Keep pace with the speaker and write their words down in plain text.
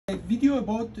A video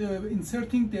about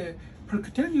inserting the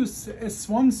percutaneous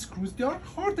S1 screws. They are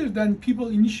harder than people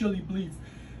initially believe,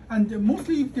 and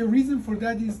mostly the reason for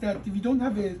that is that we don't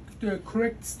have the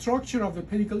correct structure of the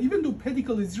pedicle. Even though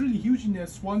pedicle is really huge in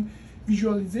S1,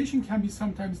 visualization can be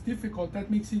sometimes difficult. That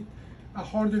makes it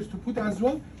harder to put as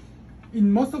well.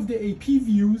 In most of the AP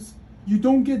views, you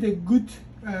don't get a good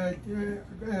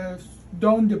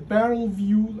down the barrel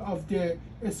view of the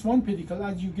S1 pedicle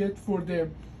as you get for the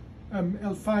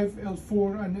L5,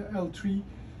 L4, and L3.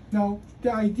 Now,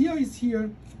 the idea is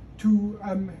here to,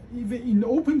 in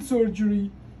open surgery,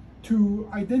 to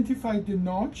identify the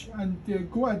notch and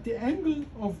go at the angle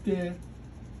of the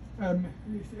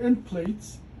end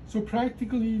plates. So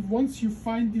practically, once you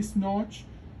find this notch,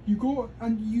 you go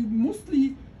and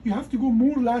you have to go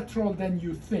more lateral than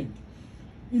you think.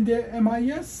 In the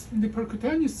MIS, in the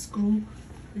percutaneous screw,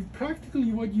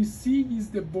 practically what you see is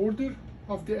the border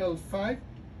of the L5.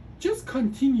 Just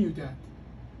continue that.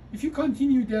 If you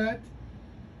continue that,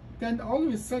 then all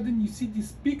of a sudden you see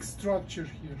this big structure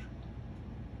here.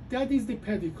 That is the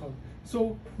pedicle.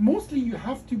 So mostly you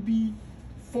have to be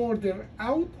further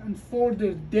out and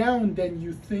further down than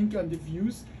you think on the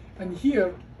views. And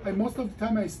here, most of the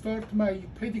time I start my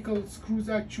pedicle screws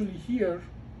actually here,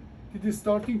 to the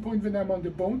starting point when I'm on the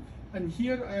bone, and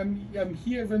here I'm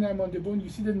here when I'm on the bone. You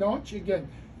see the notch again.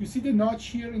 You see the notch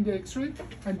here in the X-ray,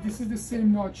 and this is the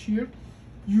same notch here.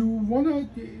 You wanna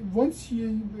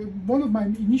one of my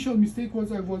initial mistake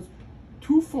was I was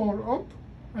too far up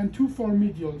and too far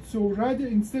medial. So rather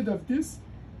instead of this,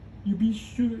 you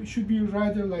should be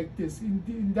rather like this.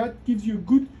 And that gives you a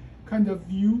good kind of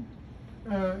view.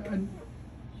 And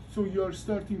so you're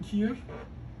starting here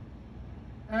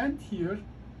and here.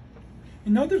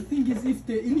 Another thing is if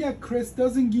the iliac crest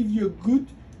doesn't give you a good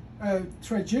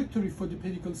trajectory for the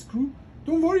pedicle screw,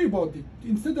 don't worry about it.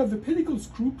 Instead of the pedicle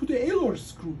screw, put the alar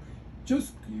screw.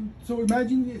 Just so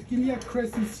imagine the iliac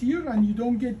crest is here and you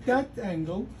don't get that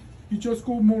angle. You just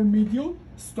go more medial,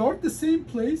 start the same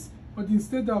place, but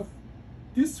instead of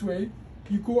this way,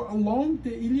 you go along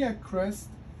the iliac crest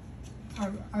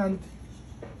and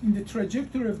in the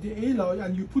trajectory of the alar,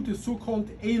 and you put a so-called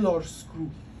alar screw.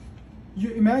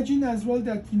 You imagine as well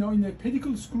that, you know, in a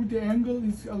pedicle screw, the angle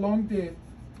is along the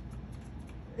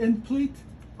end plate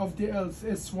of the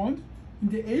S1. In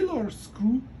the alar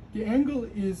screw, the angle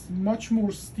is much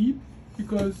more steep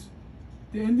because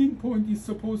the ending point is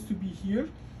supposed to be here.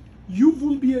 You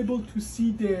will be able to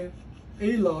see the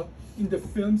alar in the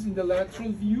films in the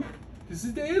lateral view. This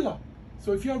is the alar.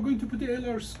 So if you are going to put the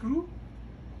alar screw,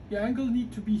 the angle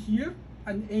needs to be here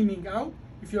and aiming out.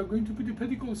 If you are going to put the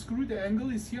pedicle screw, the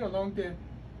angle is here along the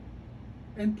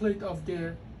end plate of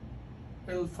the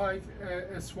L5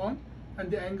 S1,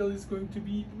 and the angle is going to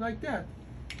be like that.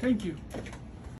 Thank you.